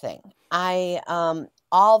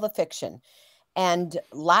 All the fiction and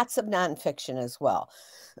lots of nonfiction as well.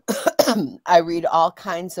 I read all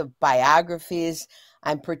kinds of biographies.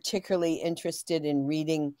 I'm particularly interested in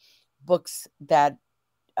reading books that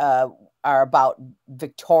are about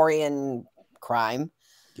Victorian crime,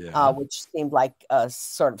 which seemed like a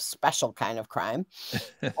sort of special kind of crime,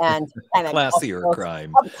 and classier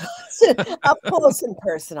crime, up close and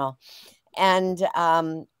personal, and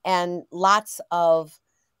lots of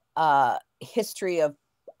history of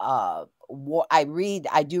war.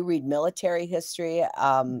 I do read military history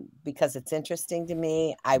because it's interesting to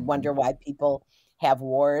me. I wonder why people have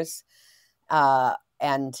wars,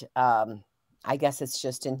 and I guess it's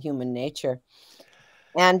just in human nature.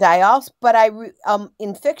 And I also, but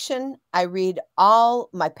in fiction, I read all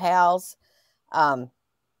my pals,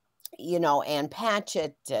 you know, Ann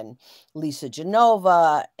Patchett and Lisa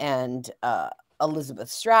Genova and Elizabeth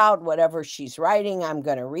Strout. Whatever she's writing, I'm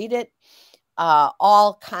going to read it.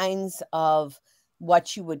 All kinds of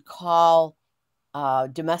what you would call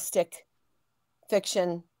domestic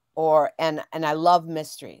fiction, and I love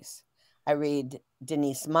mysteries. I read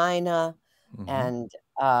Denise Mina and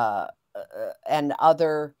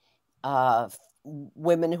other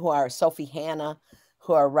women who are Sophie Hannah,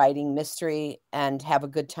 who are writing mystery and have a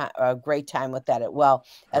great time with that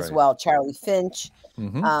as well. Charlie Finch.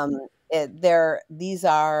 These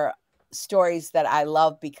are stories that I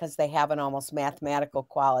love because they have an almost mathematical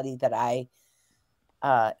quality that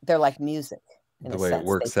they're like music. The way it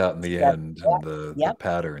works out in the end, and the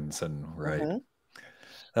patterns, and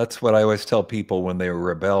that's what I always tell people when they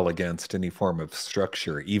rebel against any form of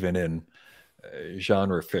structure, even in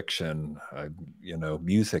genre fiction. You know,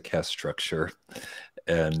 music has structure,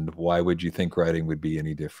 and why would you think writing would be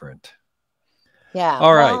any different? Yeah.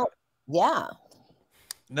 All right. Yeah.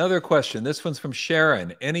 Another question. This one's from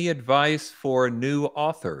Sharon. Any advice for new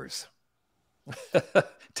authors?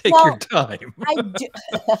 Take your time. I do.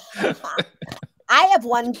 I have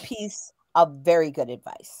one piece of very good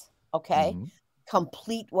advice. Okay.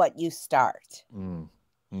 Complete what you start.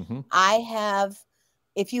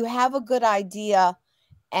 If you have a good idea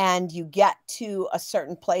and you get to a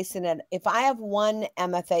certain place in it, if I have one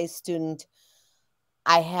MFA student,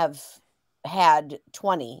 I have had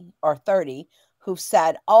 20 or 30 who've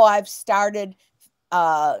said, oh, I've started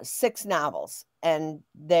 6 novels and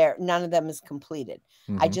none of them is completed.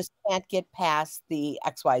 I just can't get past the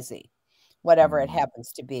XYZ, whatever it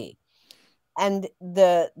happens to be. And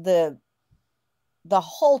the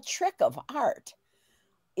whole trick of art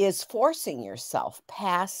is forcing yourself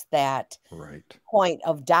past that point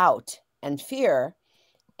of doubt and fear.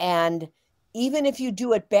 And even if you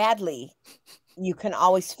do it badly, you can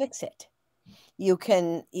always fix it. You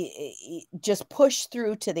can just push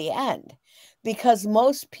through to the end, because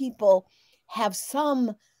most people have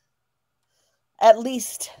some at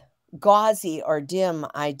least gauzy or dim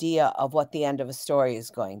idea of what the end of a story is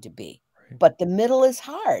going to be. But the middle is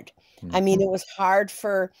hard. I mean, it was hard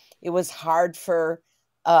for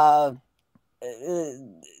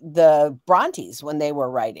the Brontes when they were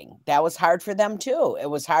writing. That was hard for them too. It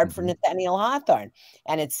was hard for Nathaniel Hawthorne,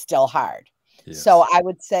 and it's still hard. So I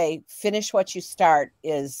would say finish what you start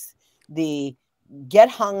is get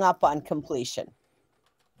hung up on completion.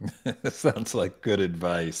 Sounds like good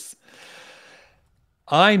advice.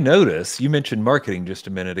 I notice you mentioned marketing just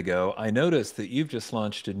a minute ago. I noticed that you've just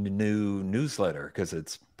launched a new newsletter because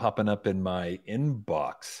it's popping up in my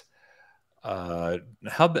inbox. Are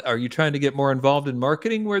you trying to get more involved in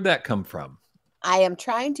marketing? Where'd that come from? I am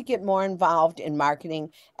trying to get more involved in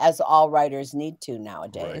marketing, as all writers need to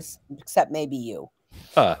nowadays, except maybe you.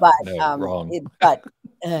 But No, wrong. uh,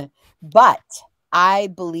 but I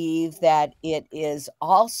believe that it is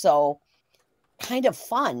also kind of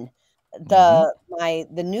fun. The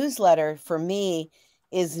newsletter for me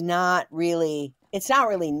is not really, it's not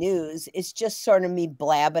really news. It's just sort of me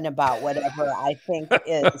blabbing about whatever I think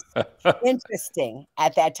is interesting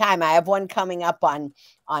at that time. I have one coming up on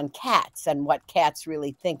cats and what cats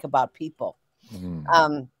really think about people.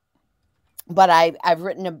 Mm. But I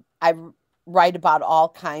write about all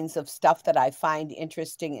kinds of stuff that I find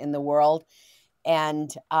interesting in the world,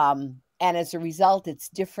 and as a result, it's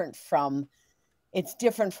different from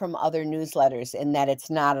other newsletters in that it's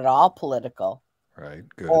not at all political. Right.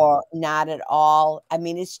 Good. Or not at all. I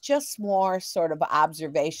mean, it's just more sort of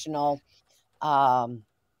observational,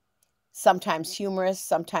 sometimes humorous,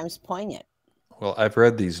 sometimes poignant. Well, I've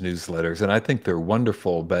read these newsletters and I think they're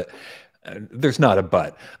wonderful, but there's not a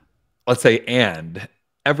but. Let's say and.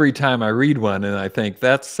 Every time I read one and I think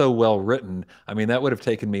that's so well written, I mean, that would have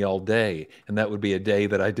taken me all day. And that would be a day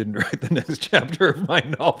that I didn't write the next chapter of my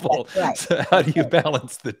novel. Right. So how do you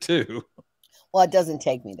balance the two? Well, it doesn't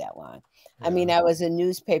take me that long. Yeah. I mean, I was a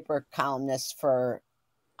newspaper columnist for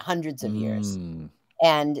hundreds of years.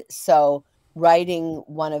 And so writing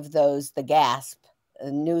one of those, the Gasp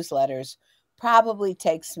newsletters, probably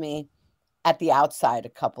takes me at the outside a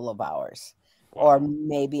couple of hours. Wow. Or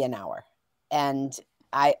maybe an hour. And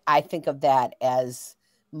I think of that as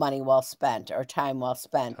money well spent or time well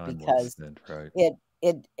spent, because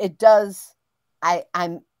it does.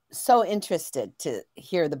 I'm so interested to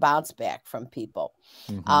hear the bounce back from people.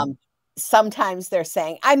 Sometimes they're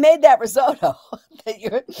saying, I made that risotto that you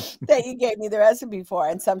gave me the recipe for.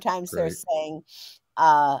 And sometimes they're saying,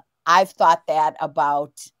 I've thought that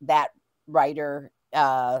about that writer,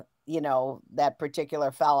 that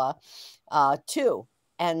particular fella, too.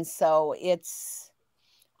 And so it's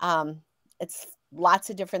lots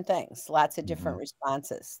of different things, lots of different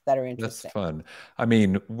responses that are interesting. That's fun. I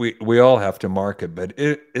mean, we all have to market, but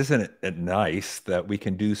isn't it nice that we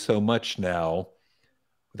can do so much now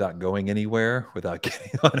without going anywhere, without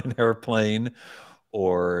getting on an airplane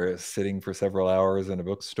or sitting for several hours in a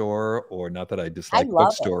bookstore? Or not that I dislike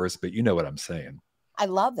bookstores, but you know what I'm saying. I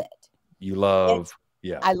love it. You love,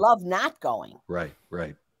 I love not going. Right.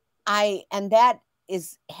 And that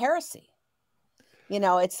is heresy.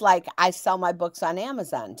 It's like I sell my books on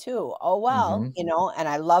Amazon too. Oh, well, and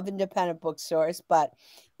I love independent bookstores, but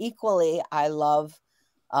equally I love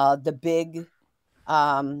the big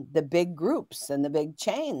groups and the big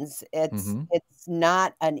chains. It's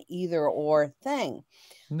not an either or thing.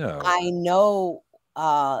 No. I know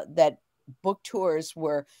that book tours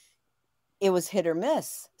it was hit or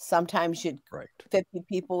miss. Sometimes 50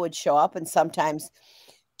 people would show up, and sometimes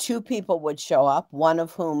 2 people would show up, one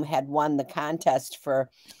of whom had won the contest for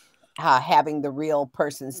having the real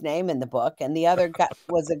person's name in the book. And the other guy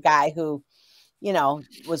was a guy who,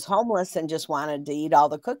 was homeless and just wanted to eat all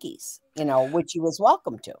the cookies, which he was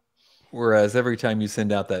welcome to. Whereas every time you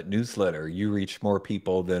send out that newsletter, you reach more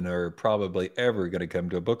people than are probably ever going to come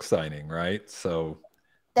to a book signing, right? So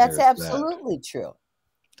that's absolutely true.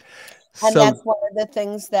 And that's one of the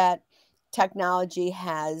things that technology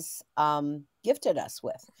has gifted us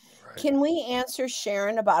with. Right. Can we answer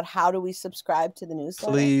Sharon about how do we subscribe to the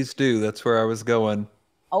newsletter? Please do. That's where I was going.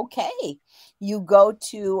 Okay. You go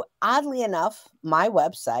to, oddly enough, my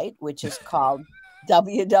website, which is called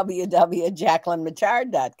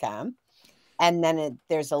www.jacquelynmitchard.com. And then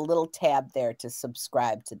there's a little tab there to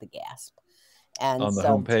subscribe to the Gasp. And on the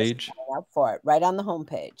homepage? Sign up for it. Right on the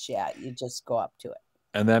homepage. Yeah, you just go up to it.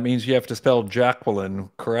 And that means you have to spell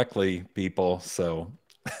Jacquelyn correctly, people. So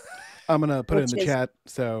I'm going to put it in the chat.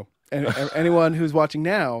 So anyone who's watching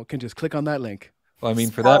now can just click on that link. Well, I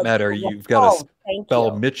mean, for that matter, you've got to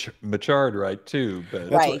spell Mitchard right, too. But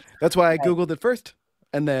that's why I Googled it first.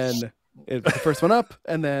 And then it was the first one up.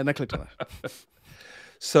 And then I clicked on it.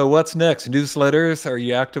 So what's next? Newsletters? Are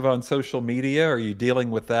you active on social media? Are you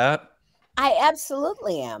dealing with that? I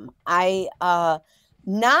absolutely am.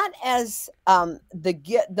 Not as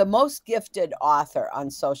the most gifted author on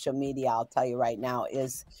social media, I'll tell you right now,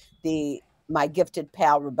 is my gifted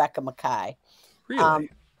pal, Rebecca Mackay. Really?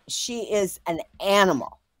 She is an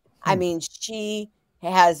animal. I mean, she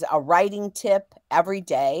has a writing tip every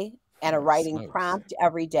day and a writing prompt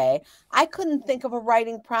every day. I couldn't think of a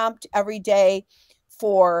writing prompt every day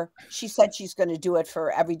she said she's going to do it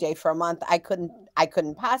for every day for a month. I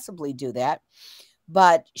couldn't possibly do that.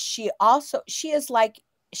 But she is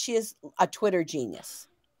a Twitter genius.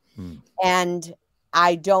 And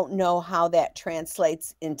I don't know how that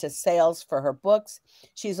translates into sales for her books.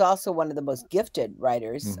 She's also one of the most gifted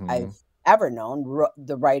writers I've ever known.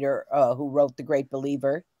 The writer who wrote The Great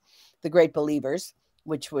Believers,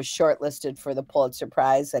 which was shortlisted for the Pulitzer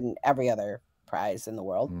Prize and every other prize in the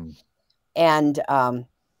world. And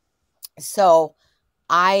so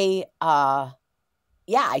I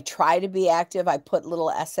try to be active. I put little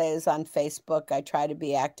essays on Facebook. I try to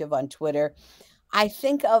be active on Twitter. I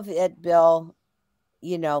think of it, Bill,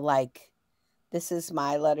 like this is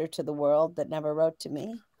my letter to the world that never wrote to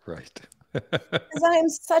me. Right. Because I am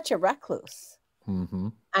such a recluse.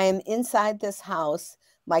 I am inside this house.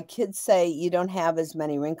 My kids say you don't have as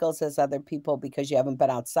many wrinkles as other people because you haven't been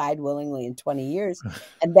outside willingly in 20 years.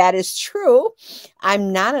 And that is true.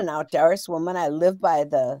 I'm not an outdoors woman. I live by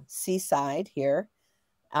the seaside here.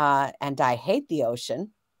 And I hate the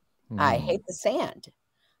ocean. I hate the sand.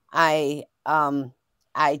 I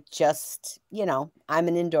just, I'm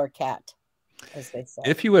an indoor cat, as they say.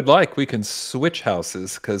 If you would like, we can switch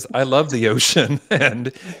houses because I love the ocean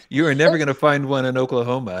and you are never going to find one in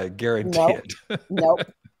Oklahoma. I guarantee it. Nope.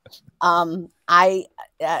 I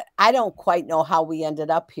don't quite know how we ended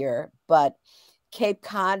up here, but Cape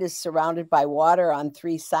Cod is surrounded by water on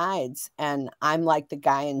 3 sides. And I'm like the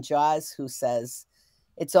guy in Jaws who says,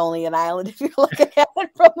 it's only an island if you're looking at it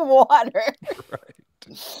from the water. Right.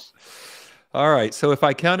 All right. So if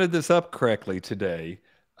I counted this up correctly today,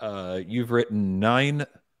 you've written 9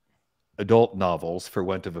 adult novels, for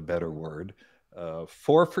want of a better word, 4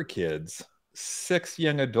 for kids, 6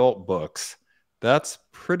 young adult books. That's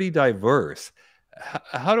pretty diverse.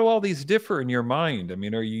 How do all these differ in your mind? I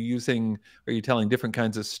mean, are you telling different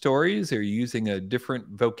kinds of stories? Are you using a different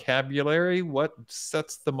vocabulary? What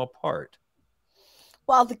sets them apart?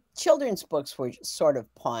 Well, the children's books were sort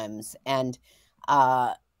of poems, and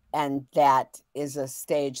that is a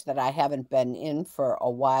stage that I haven't been in for a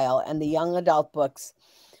while. And the young adult books,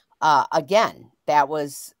 again, that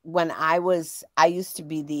was when I used to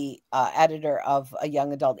be the editor of a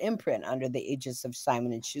young adult imprint under the aegis of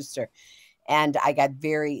Simon & Schuster. And I got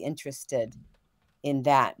very interested in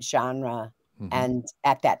that genre and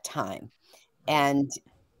at that time. And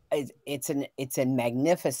it's a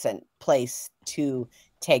magnificent place to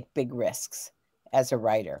take big risks as a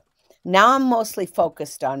writer. Now I'm mostly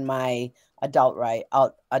focused on my adult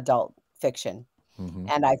fiction.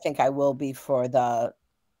 And I think I will be for the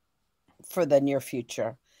near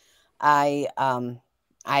future. I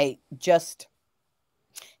just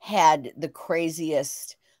had the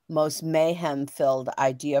craziest, most mayhem-filled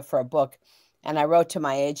idea for a book. And I wrote to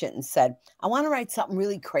my agent and said, I want to write something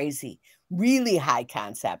really crazy, really high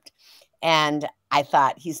concept. And I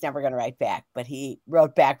thought he's never going to write back, but he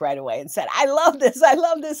wrote back right away and said, I love this. I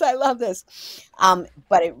love this. I love this.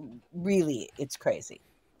 But it's crazy.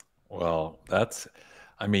 Well, the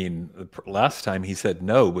last time he said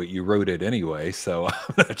no, but you wrote it anyway, so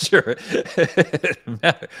I'm not sure it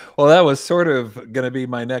mattered. Well, that was sort of going to be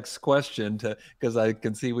my next question, because I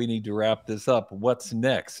can see we need to wrap this up. What's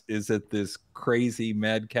next? Is it this crazy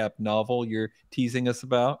madcap novel you're teasing us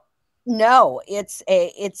about? No, it's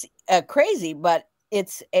crazy, but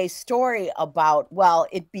it's a story about, well,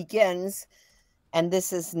 it begins, and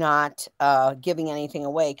this is not giving anything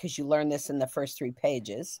away because you learn this in the first 3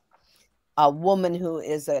 pages. A woman who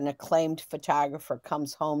is an acclaimed photographer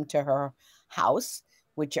comes home to her house,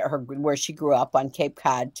 where she grew up on Cape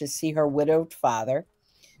Cod, to see her widowed father,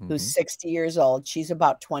 who's 60 years old. She's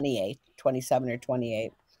about 27 or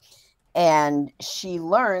 28. And she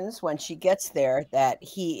learns when she gets there that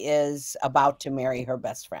he is about to marry her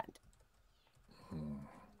best friend,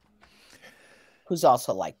 who's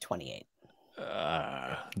also like 28.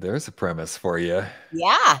 There's a premise for you.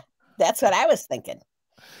 Yeah, that's what I was thinking.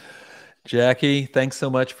 Jackie, thanks so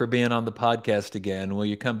much for being on the podcast again. Will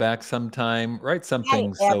you come back sometime? Write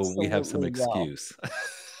something so we have some excuse.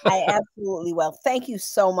 I absolutely will. Thank you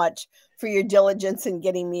so much for your diligence in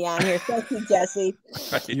getting me on here. Thank you, Jesse.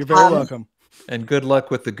 Right. You're very welcome. And good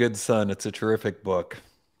luck with The Good Son. It's a terrific book.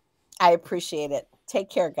 I appreciate it. Take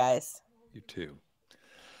care, guys. You too.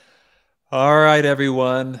 All right,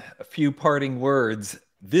 everyone. A few parting words.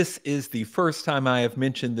 This is the first time I have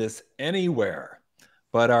mentioned this anywhere,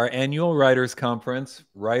 but our annual writers conference,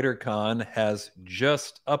 WriterCon, has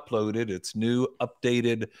just uploaded its new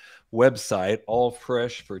updated website, all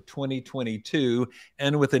fresh for 2022.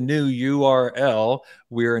 And with a new URL,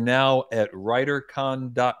 we're now at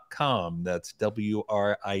writercon.com. That's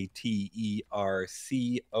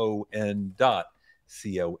WRITERCON.com.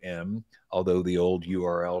 although the old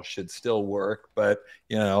URL should still work. But,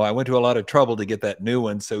 I went to a lot of trouble to get that new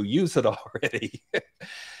one, so use it already.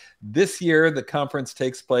 This year, the conference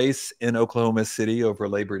takes place in Oklahoma City over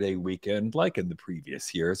Labor Day weekend, like in the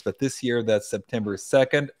previous years. But this year, that's September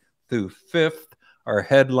 2nd through 5th. Our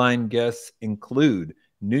headline guests include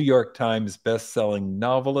New York Times bestselling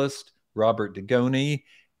novelist Robert Dugoni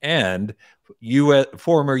and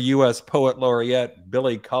former U.S. poet laureate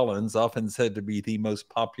Billy Collins, often said to be the most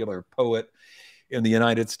popular poet in the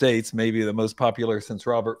United States, maybe the most popular since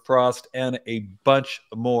Robert Frost, and a bunch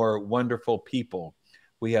more wonderful people.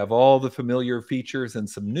 We have all the familiar features and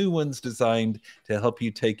some new ones designed to help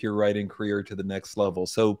you take your writing career to the next level.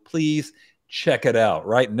 So please check it out.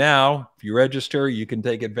 Right now, if you register, you can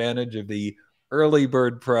take advantage of the early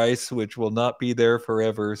bird price, which will not be there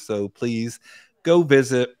forever. So please go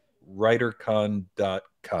visit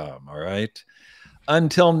writercon.com. All right.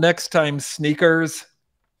 Until next time, sneakers,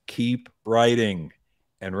 keep writing.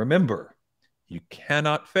 And remember, you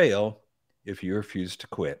cannot fail if you refuse to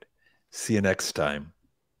quit. See you next time.